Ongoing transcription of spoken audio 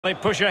They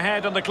push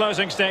ahead in the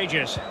closing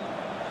stages.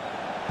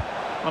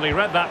 Well, he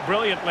read that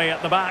brilliantly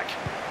at the back.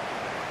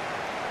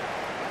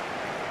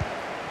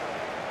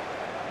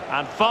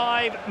 And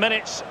 5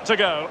 minutes to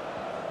go.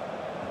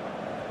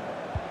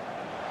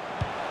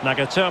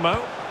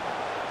 Nagatomo.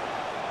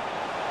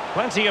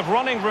 Plenty of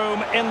running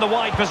room in the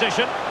wide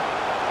position.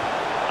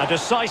 A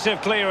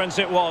decisive clearance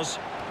it was.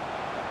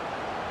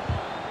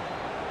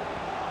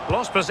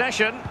 Lost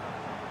possession.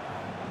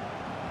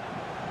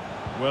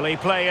 Will he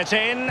play it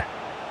in?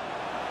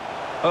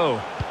 Oh.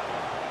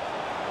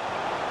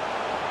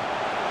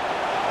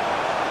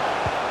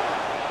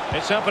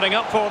 It's opening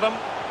up for them.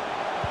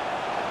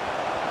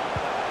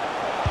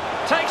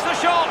 Takes the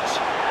shot.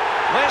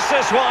 This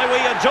is why we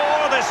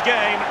adore this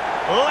game.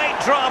 Late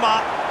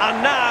drama,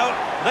 and now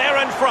they're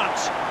in front.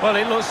 Well,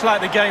 it looks like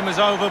the game is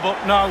over,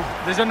 but no,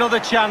 there's another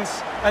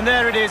chance. And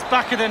there it is,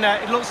 back of the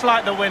net. It looks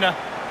like the winner.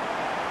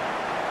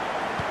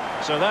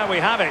 So there we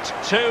have it,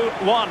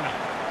 2-1.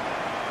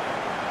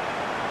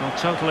 Well,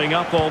 totalling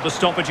up all the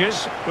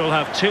stoppages, we'll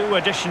have 2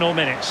 additional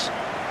minutes.